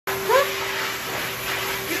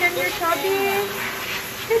on your tummy.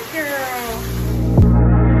 Good girl.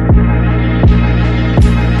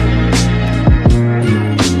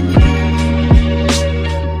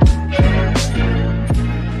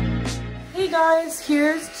 Hey guys,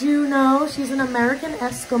 here's Juno. She's an American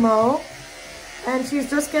Eskimo. And she's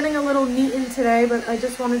just getting a little neaten today, but I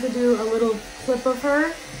just wanted to do a little clip of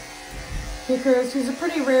her because she's a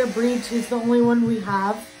pretty rare breed. She's the only one we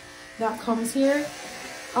have that comes here.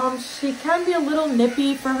 She can be a little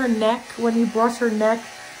nippy for her neck when you brush her neck,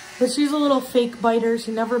 but she's a little fake biter.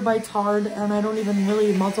 She never bites hard, and I don't even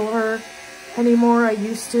really muzzle her anymore. I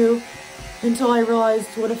used to, until I realized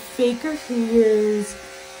what a faker she is.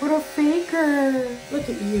 What a faker. Look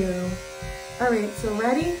at you. All right, so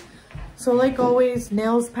ready? So like always,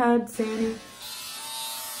 nails pad, Sandy.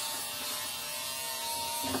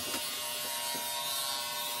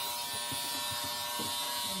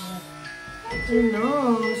 I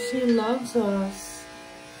know, she loves us.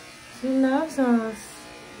 She loves us.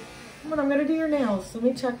 Come on, I'm gonna do your nails. Let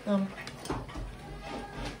me check them.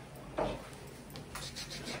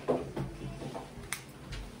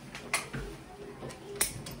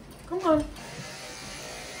 Come on.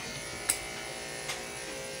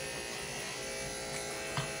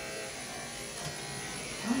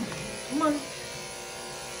 Come on.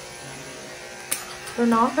 They're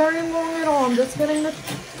not very long at all. I'm just doing the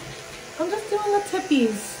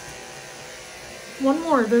tippies. One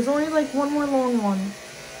more. There's only like one more long one.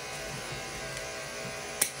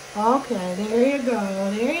 Okay, there you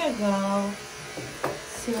go. There you go.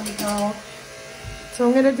 Silly girl. So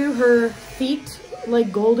I'm gonna do her feet,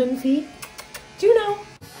 like golden feet. Juno.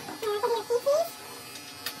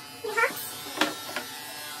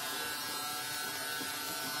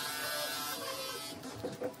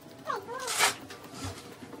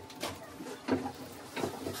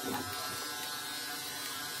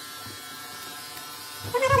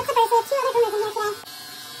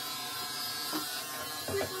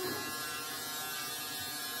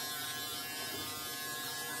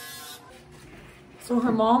 So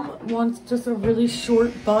her mom wants just a really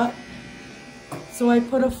short butt. So I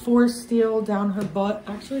put a 4 steel down her butt.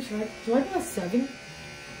 Actually, do I do a 7?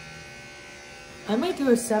 I might do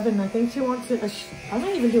a 7. I think she wants it, I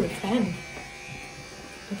might even do a 10.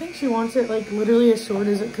 I think she wants it like literally as short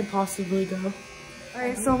as it could possibly go.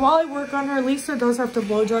 Alright, so while I work on her, Lisa does have to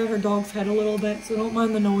blow dry her dog's head a little bit, so don't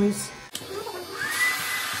mind the noise.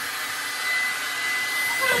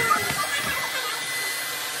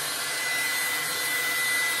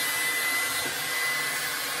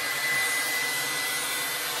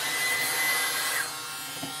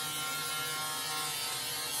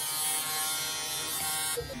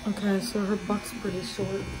 Okay, so her butt's pretty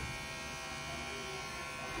short.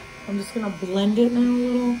 I'm just gonna blend it now a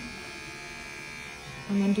little.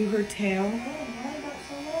 And then do her tail.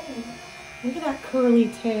 Look at that curly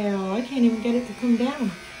tail. I can't even get it to come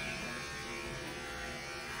down.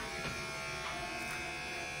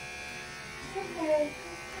 Okay.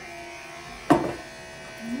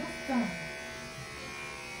 Almost done.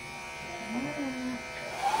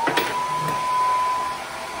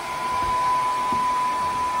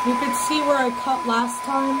 You could see where I cut last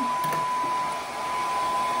time.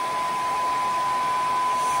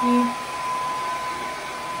 See?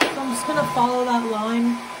 So I'm just gonna follow that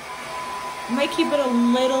line. I might keep it a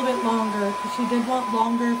little bit longer because she did want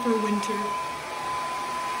longer for winter.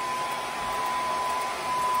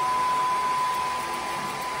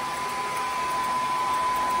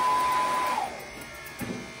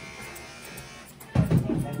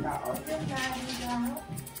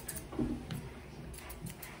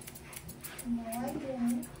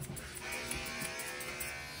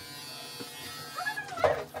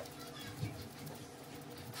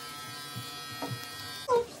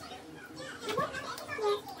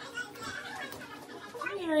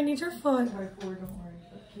 I need your foot. Sorry, don't worry.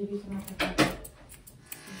 Katie's not gonna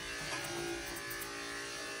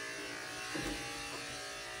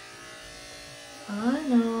I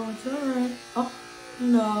know, it's alright. Oh,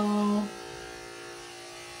 no.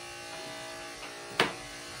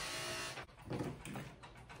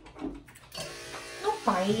 Don't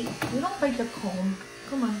bite. You don't bite the comb.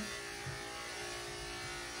 Come on.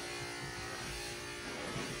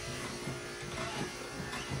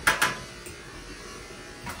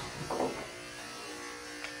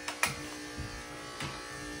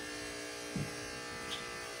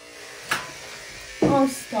 Oh,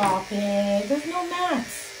 stop it. There's no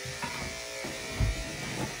mats.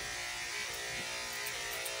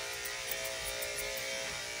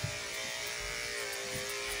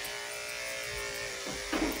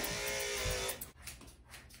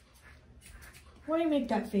 Why do you make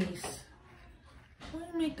that face? Why do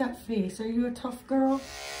you make that face? Are you a tough girl?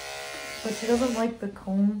 But she doesn't like the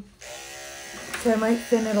comb. So I might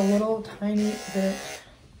thin it a little tiny bit.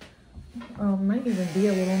 Might even be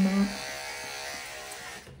a little knot.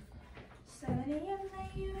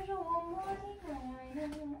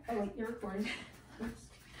 Oh, wait, you're recording.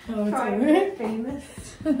 Oh, it's alright. Famous.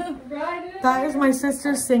 That is my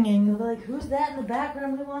sister singing. They're like, who's that in the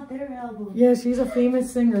background? We want their album. Yeah, she's a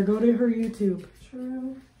famous singer. Go to her YouTube.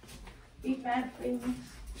 True. Eat mad famous.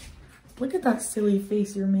 Look at that silly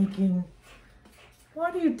face you're making.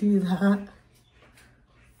 Why do you do that?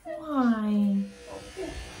 Why?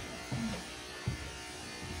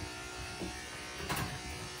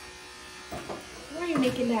 Why are you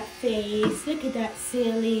making that face? Look at that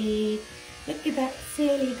silly. Look at that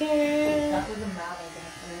silly girl. That was a model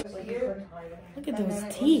back there. Look at those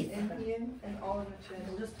teeth. Indian and all of the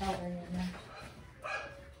children. Just powdering in there.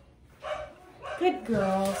 Good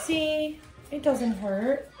girl. See? It doesn't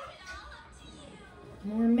hurt.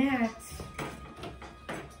 More mats.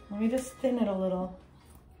 Let me just thin it a little.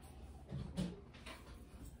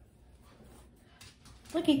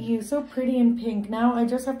 Look at you, so pretty and pink. Now I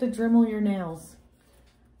just have to Dremel your nails.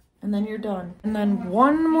 And then you're done. And then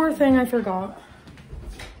one more thing I forgot.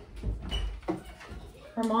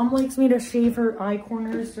 Her mom likes me to shave her eye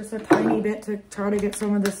corners just a tiny bit to try to get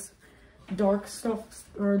some of this dark stuff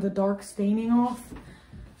or the dark staining off.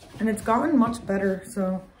 And it's gotten much better,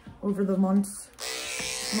 so over the months.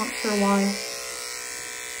 I'm not sure why.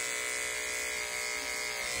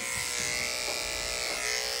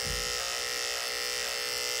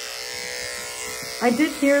 I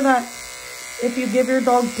did hear that if you give your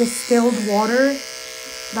dog distilled water,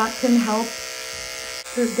 that can help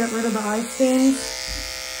to get rid of the eye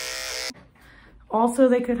stains. Also,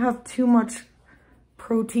 they could have too much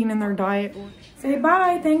protein in their diet. Say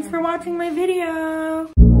bye. Thanks for watching my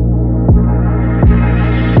video.